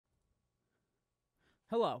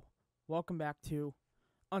Hello, welcome back to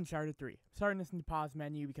Uncharted 3. Starting this in the pause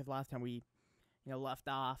menu because last time we, left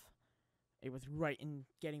off, it was right in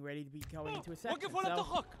getting ready to be going into a section.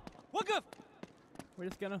 So we're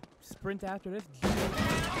just gonna sprint after this.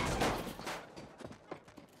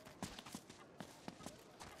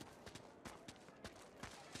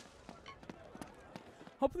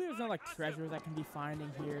 Hopefully there's no treasures I can be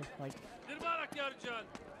finding here,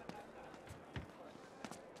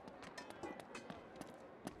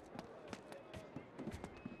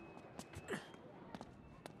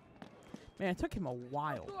 Man, it took him a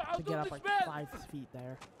while to get up 5 feet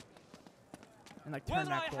there. And turn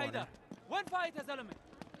that corner.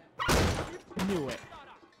 Knew it.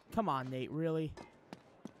 Come on, Nate, really?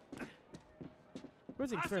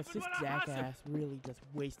 First things first, this jackass really just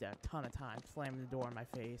wasted a ton of time slamming the door in my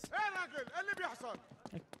face.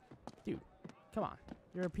 Dude, come on.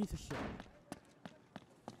 You're a piece of shit.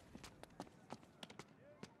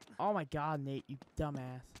 Oh my god, Nate, you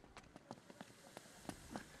dumbass.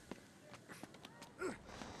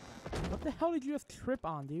 What the hell did you just trip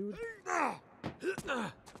on, dude?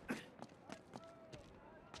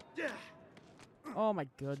 Oh my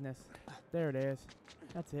goodness. There it is.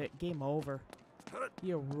 That's it. Game over.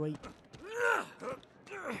 You're right.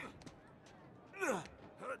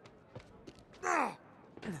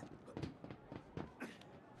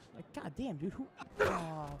 God damn, dude.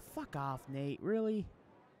 Oh, fuck off, Nate. Really?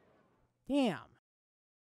 Damn.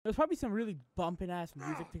 There's probably some really bumping ass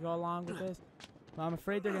music to go along with this. But I'm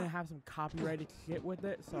afraid they're going to have some copyrighted shit with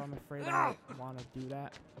it, so I'm afraid I don't want to do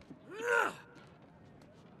that.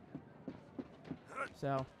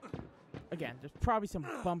 So, again, there's probably some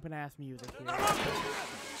bumping ass music here.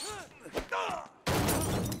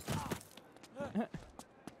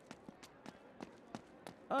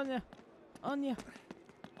 Anya! Anya!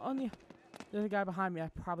 Anya! There's a guy behind me. I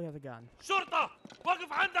probably have a gun. شرطة!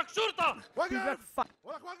 وقف عندك شرطة! Dude, get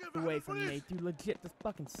away from me, dude. Legit, just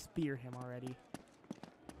fucking spear him already.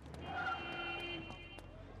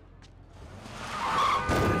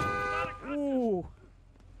 Ooh.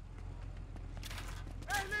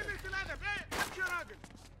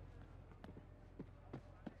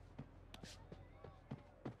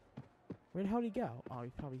 Where the hell did he go? Oh,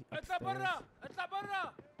 he's probably upstairs.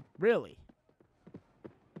 Really?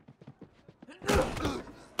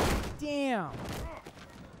 Damn.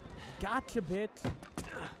 Gotcha, bitch.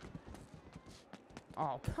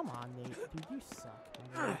 Oh, come on, Nate. Dude, you suck,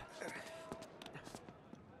 man.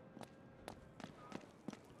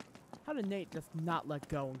 How did Nate just not let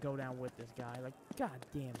go and go down with this guy? God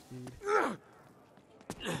damn, dude.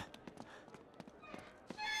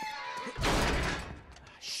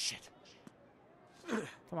 Shit.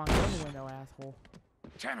 Come on, go in the window, asshole.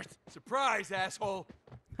 Damn it. Surprise, asshole.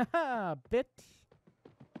 Haha, bitch.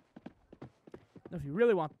 No, if you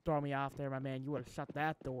really want to throw me off there, my man, you would have shut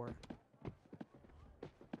that door.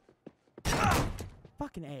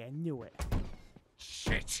 Fucking A, I knew it.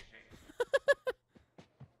 Shit.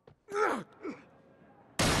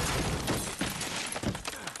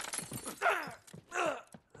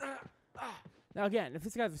 Now again, if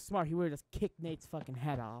this guy's smart, he would have just kicked Nate's fucking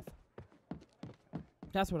head off.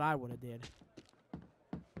 That's what I would have did.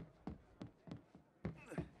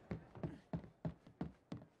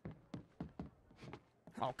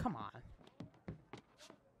 Oh, come on.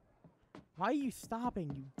 Why are you stopping,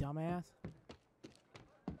 you dumbass?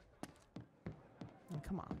 Oh,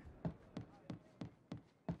 come on.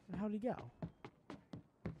 How'd he go?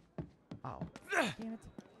 Oh. Damn it.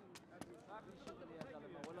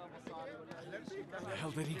 Where the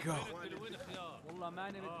hell did he go?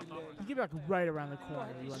 You get back right around the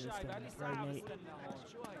corner, you understand, right, Nate?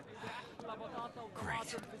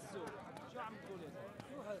 Great.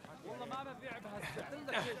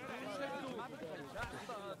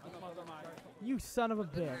 You son of a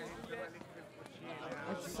bitch.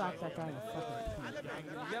 Let's sock that guy in the fucking teeth.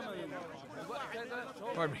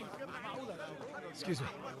 Pardon me. Excuse me.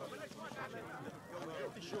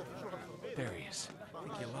 There he is. I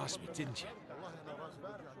think you lost me, didn't you?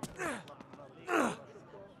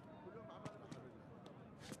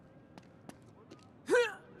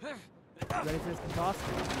 Ready for this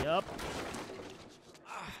catastrophe? Yup.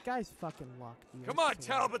 This guy's fucking luck, dude. Come on,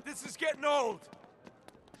 Talbot, this is getting old.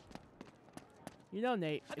 You know,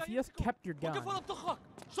 Nate, if you just kept your gun.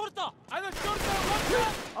 شرطة!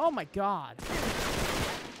 Oh my god.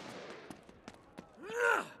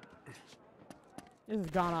 This has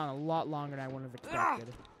gone on a lot longer than I would have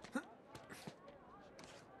expected.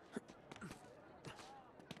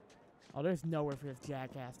 Oh, there's nowhere for this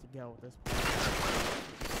jackass to go at this point.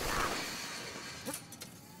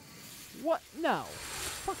 What? No.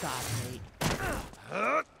 Fuck off, mate.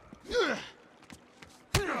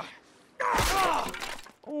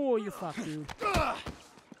 Oh, you fuck, dude.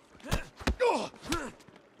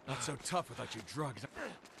 Not so tough without your drugs.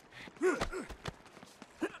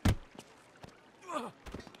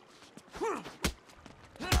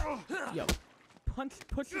 Yo,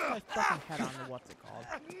 push this guy's fucking head on the what's it called?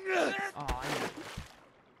 Oh, I know.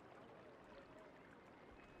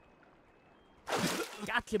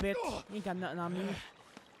 Gotcha, bitch. You ain't got nothing on me.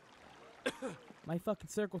 My fucking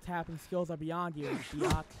circle tapping skills are beyond you,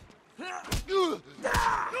 biatch.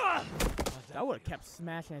 I would have kept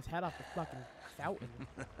smashing his head off the fucking fountain.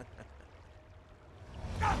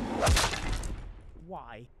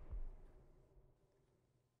 Why?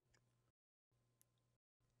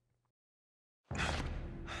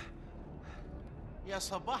 يا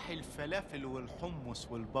صباح الفلافل والحمص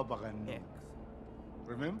والبابا غنوج.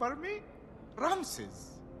 Remember me?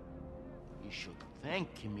 Ramses. You should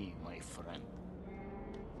thank me, my friend.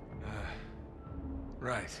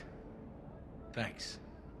 Right. Thanks.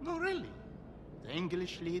 No, really. The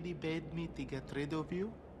English lady bade me to get rid of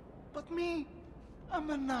you. But me, I'm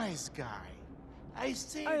a nice guy. I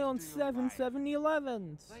say I own 7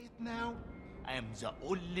 7-Elevens. Right now, I am the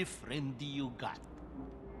only friend you got.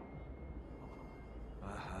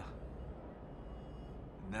 Uh-huh.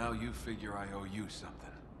 Now you figure I owe you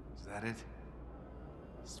something. Is that it?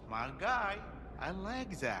 Smart guy. I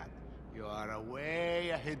like that. You are way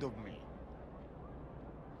ahead of me.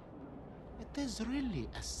 It is really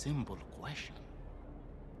a simple question.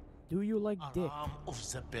 Do you like dick?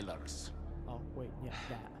 Of the pillars. Oh, wait, yeah,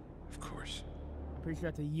 that. Of course. I'm pretty sure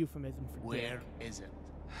that's a euphemism for Where dick. is it?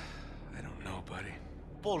 I don't know, buddy.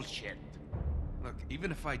 Bullshit. Look,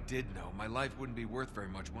 even if I did know, my life wouldn't be worth very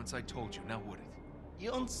much once I told you, now would it?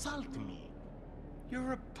 You insult me.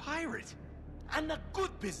 You're a pirate. And a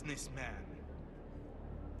good businessman.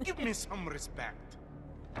 Give me some respect.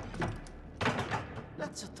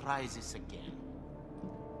 Let's try this again.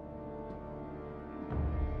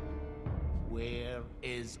 Where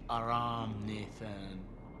is Aram, Nathan?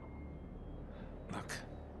 Look,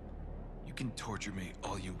 you can torture me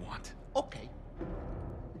all you want. Okay,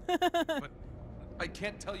 But I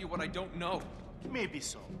can't tell you what I don't know. maybe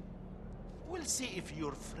so. We'll see if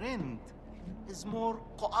your friend is more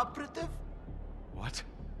cooperative. What?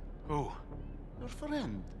 Who? Your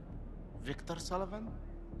friend, Victor Sullivan.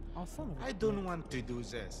 Oh, son of a I don't want to do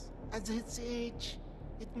this. At his age,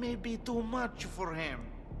 it may be too much for him.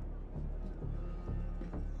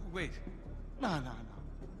 Wait. No.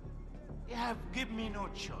 You have given me no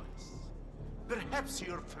choice. Perhaps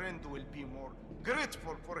your friend will be more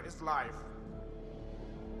grateful for his life.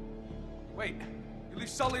 Wait. You leave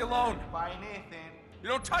Sully alone. Bye, Nathan. You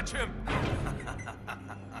don't touch him.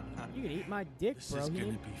 You can eat my dick, This bro. is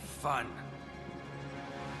gonna be fun.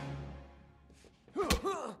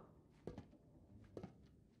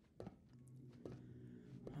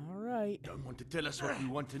 All right. Don't want to tell us what we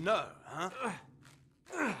want to know, huh?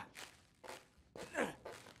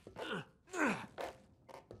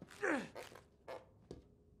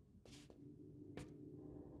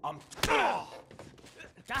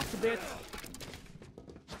 Gotcha, bitch.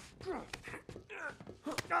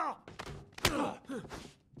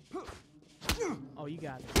 Oh, you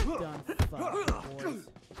got it. Done. Fuck, boys.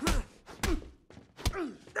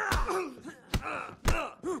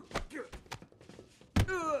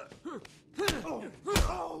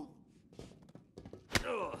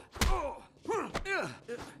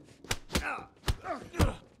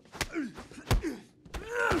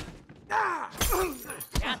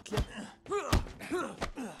 Gotcha.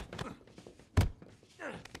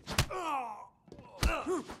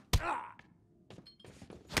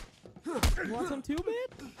 You want some too,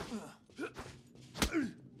 bitch?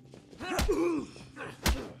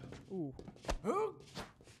 Ooh.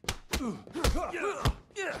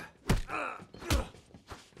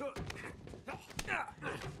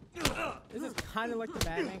 This is kind of like the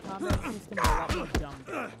Batman combat. It's gonna be a lot more dumb.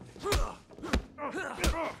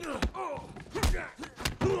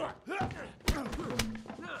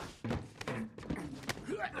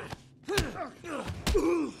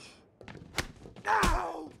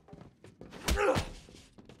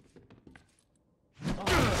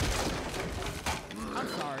 I'm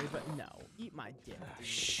sorry, but no. Eat my dick.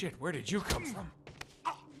 Shit, where did you come from?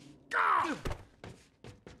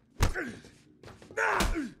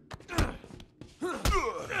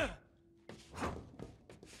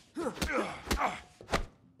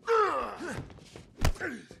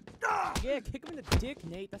 Yeah, kick him in the dick,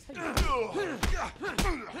 Nate. That's how you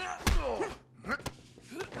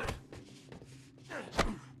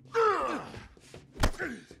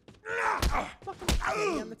fucking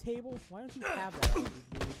stay on the table? Why don't you have that? Dude?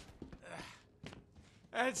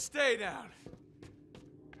 And stay down.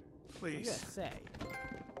 I Please. gotta say.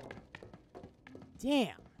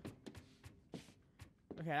 Damn.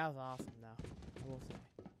 Okay, that was awesome, though. I will say.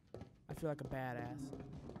 I feel like a badass.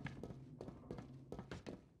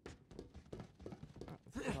 Oh,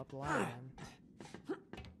 let's put up the line then.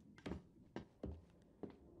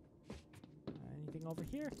 Anything over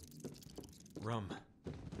here? Rum.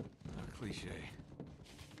 A cliche.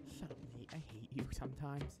 Shut up, Nate. I hate you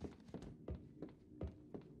sometimes.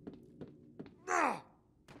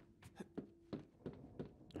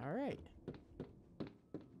 Alright.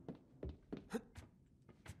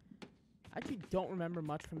 I actually don't remember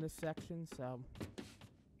much from this section, so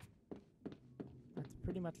that's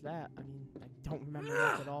pretty much that. I mean, I don't remember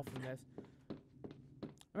much at all from this. I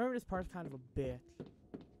remember this part's kind of a bitch.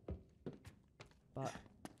 But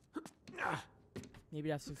maybe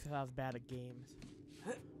that's just because I was bad at games.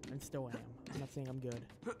 And still am. I'm not saying I'm good.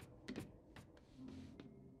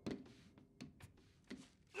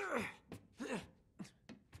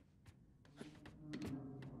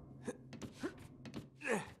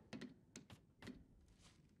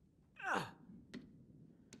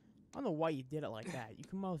 I don't know why you did it like that. You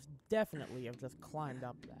can most definitely have just climbed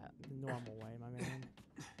up that the normal way, my man.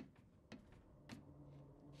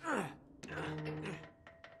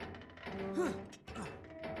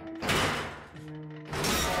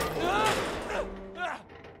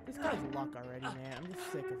 This guy's luck already, man. I'm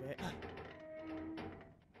just sick of it.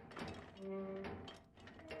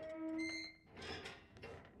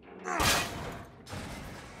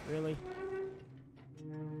 Really?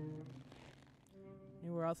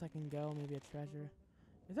 Anywhere else I can go? Maybe a treasure?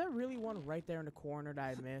 Is that really one right there in the corner that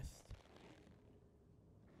I missed?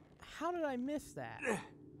 How did I miss that?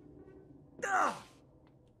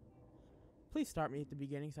 Please start me at the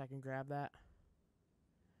beginning so I can grab that.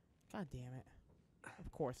 God damn it.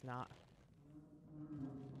 Of course not.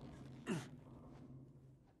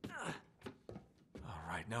 All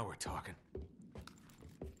right, now we're talking.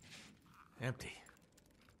 Empty.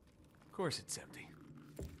 Of course it's empty.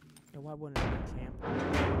 Yeah, why wouldn't it be, champ?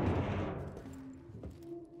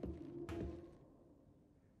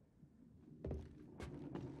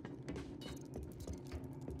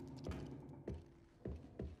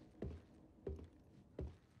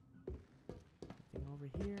 Anything over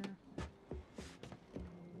here? I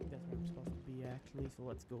think that's where I'm supposed to be, actually, so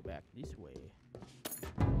let's go back this way.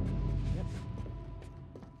 Yep.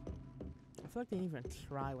 I feel like they didn't even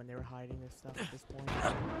try when they were hiding this stuff at this point.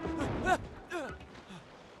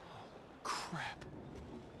 Crap.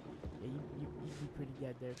 Yeah, you'd be pretty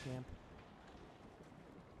dead there, champ.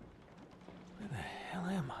 Where the hell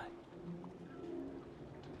am I?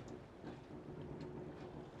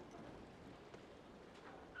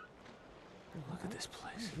 Look at this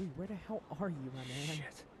place. Dude, where the hell are you, my man?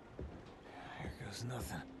 Shit. Here goes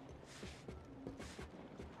nothing.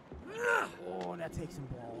 Oh, that takes some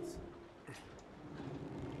balls.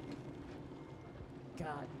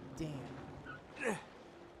 God damn.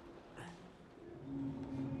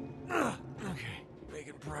 Okay,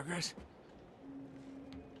 making progress.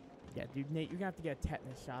 Yeah, dude, Nate, you're gonna have to get a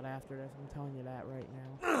tetanus shot after this. I'm telling you that right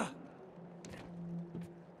now.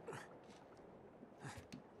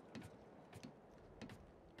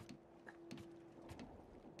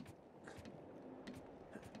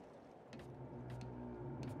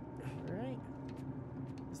 Alright.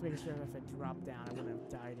 Just making sure if it dropped down, I wouldn't have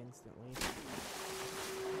died instantly.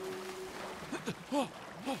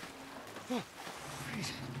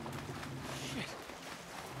 Crazy. Shit.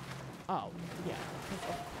 Oh, yeah, of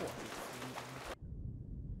course.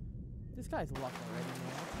 This guy's luck already,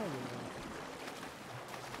 man. I'll tell you that.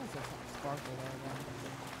 There's some sparkle there, man.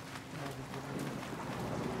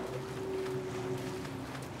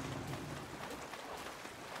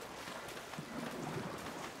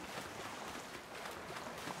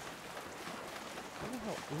 Where the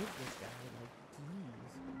hell is this guy? Like,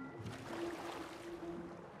 jeez.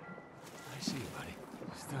 I see you, buddy.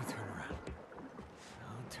 Just don't turn around.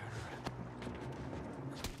 Don't turn around.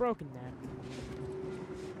 Broken neck.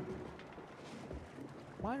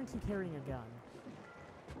 Why aren't you carrying a gun?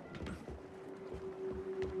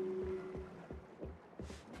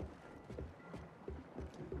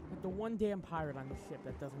 Like the one damn pirate on the ship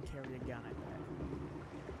that doesn't carry a gun, I bet.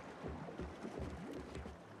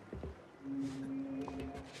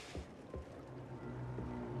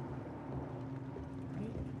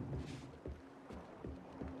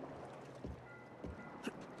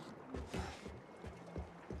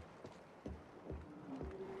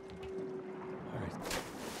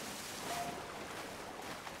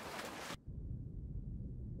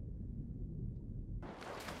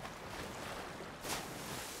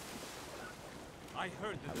 I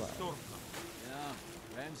heard that the storm coming. Yeah,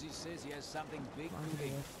 Ramsey says he has something big Find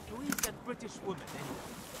cooking. this. Who is that British woman anyway?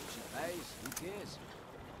 She pays, who cares?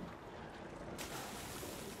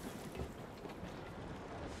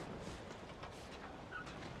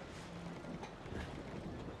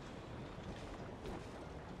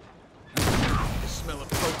 The smell of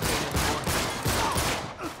propane in the morning.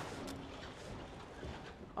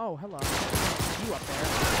 Oh, hello. You up there.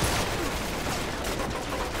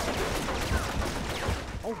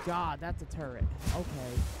 Oh god, that's a turret.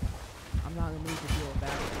 Okay. I'm not in the mood to deal with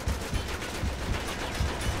that.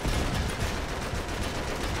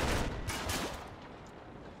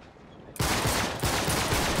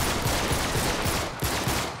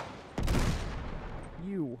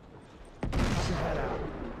 You. Pop your head out.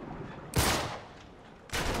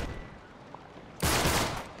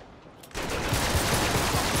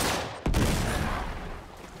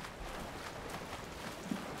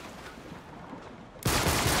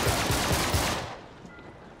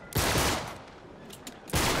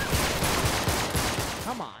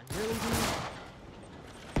 Come on, really, dude?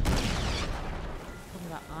 Look at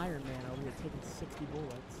that Iron Man over here taking 60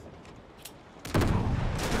 bullets.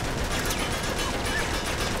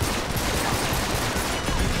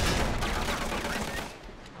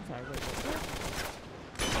 I'm sorry, wait, what?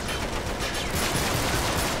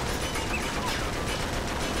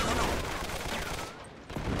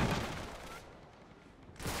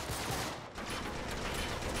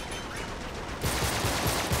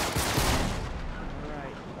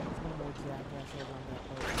 Alright, there's one more jackass over on that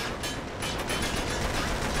boat.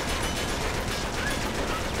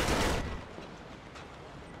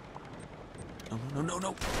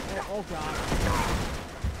 No. Oh god.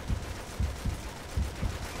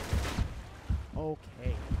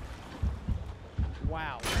 Okay.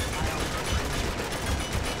 Wow.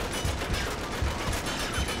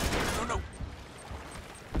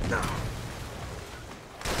 No.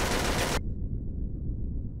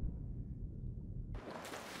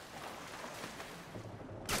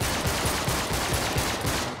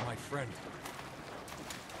 My friend.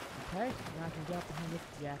 Okay, now I can get up behind this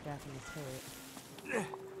jackass in the turret.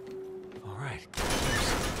 All right.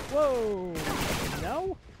 Whoa!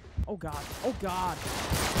 No? Oh god. Oh god.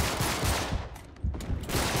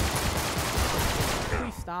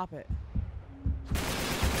 Please stop it.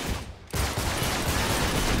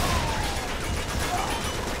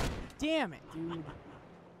 Damn it, dude.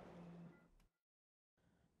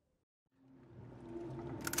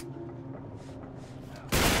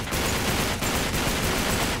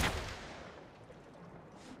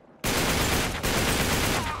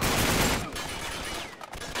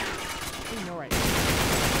 You know right.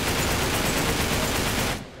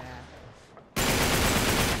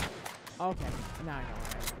 Okay, now I know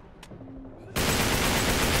right.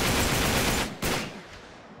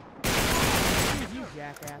 Excuse you,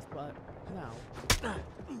 jackass, but no.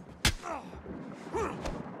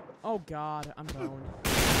 Oh god, I'm boned.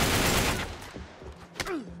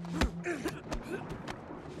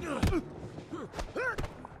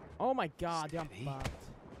 Oh my god, I'm fucked.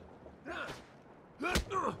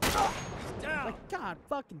 Like, god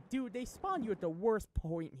fucking dude, they spawn you at the worst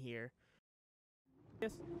point here.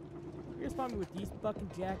 Yes, you're spawning with these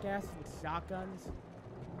fucking jackasses with shotguns.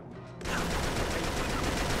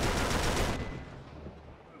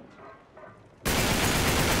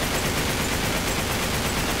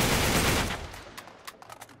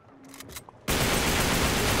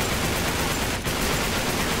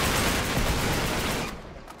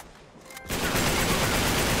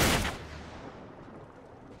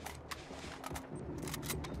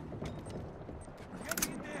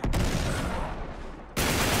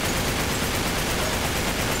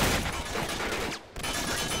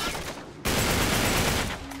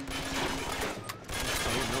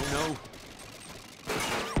 No.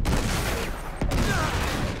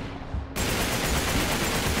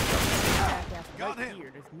 Jackass Got right him.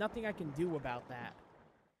 here. There's nothing I can do about that.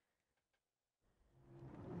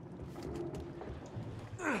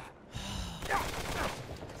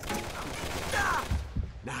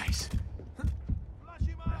 Nice.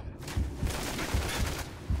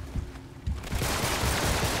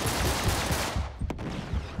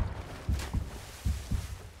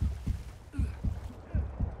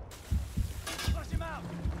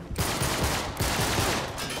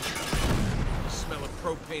 Smell of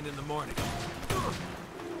propane in the morning.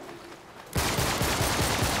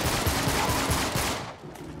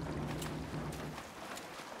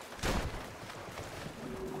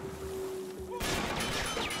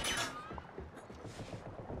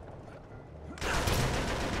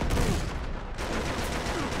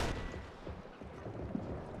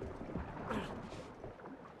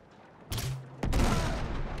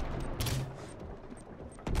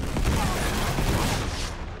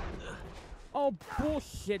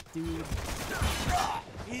 Bullshit, dude.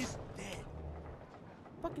 He's dead.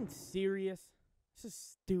 Fucking serious? This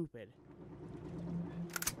is stupid.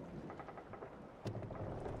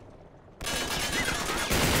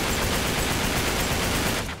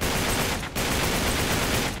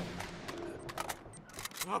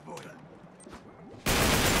 Oh boy.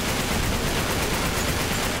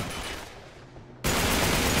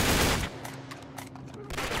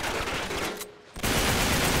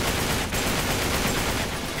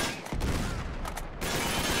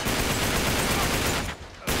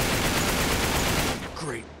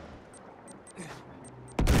 Great.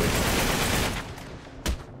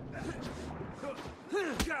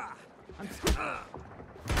 I'm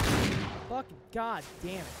fucking god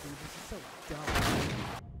damn it, dude. This is so dumb.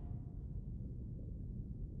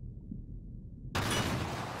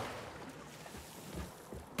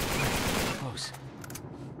 Close.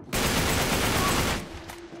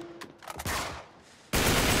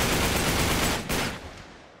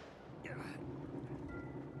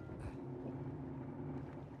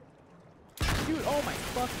 Dude, oh my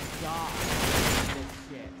fucking god. This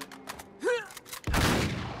shit.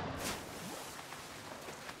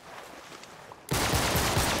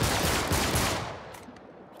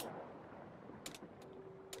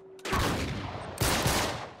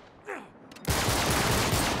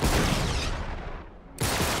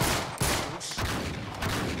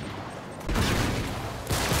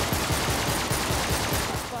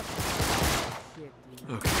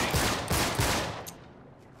 Okay.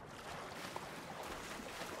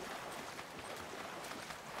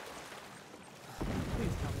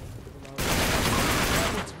 Please tell me it's below.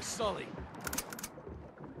 What's for Sully?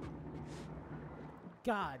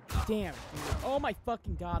 God damn it, dude. Oh my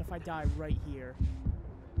fucking god if I die right here.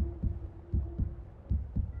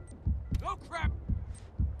 Oh crap!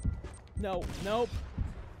 No, nope.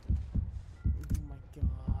 Oh my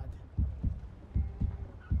god.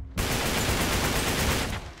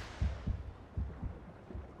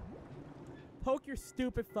 Poke your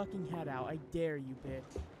stupid fucking head out. I dare you,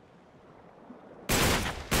 bitch.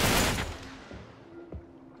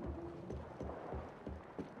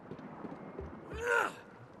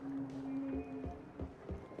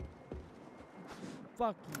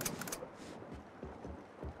 Fuck you.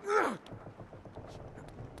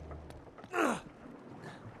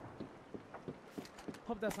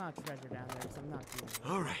 Hope that's not a treasure down there, because I'm not doing it.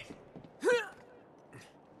 All right.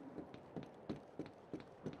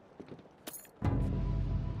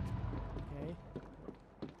 Okay.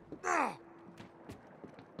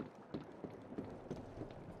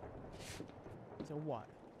 So what?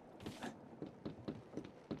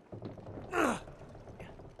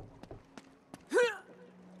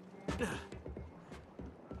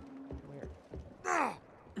 Where?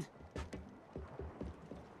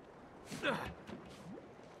 Come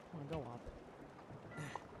on, go up.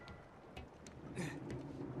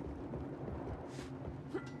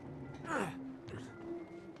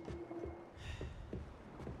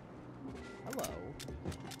 Hello.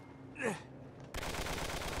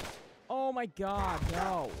 Oh my god,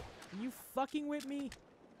 no. Are you fucking with me?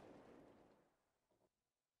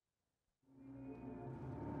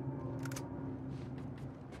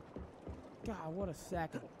 God, what a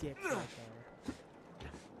sack of dicks right there.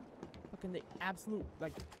 Fucking the absolute,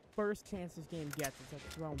 like, first chance this game gets is like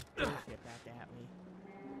throwing bullshit back at me.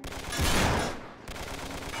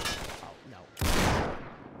 Oh, no.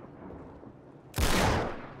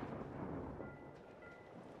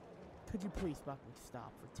 Could you please fucking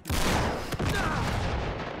stop for 2 seconds?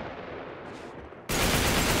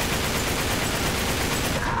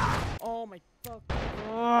 Oh my fucking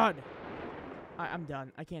god! I'm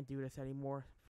done. I can't do this anymore.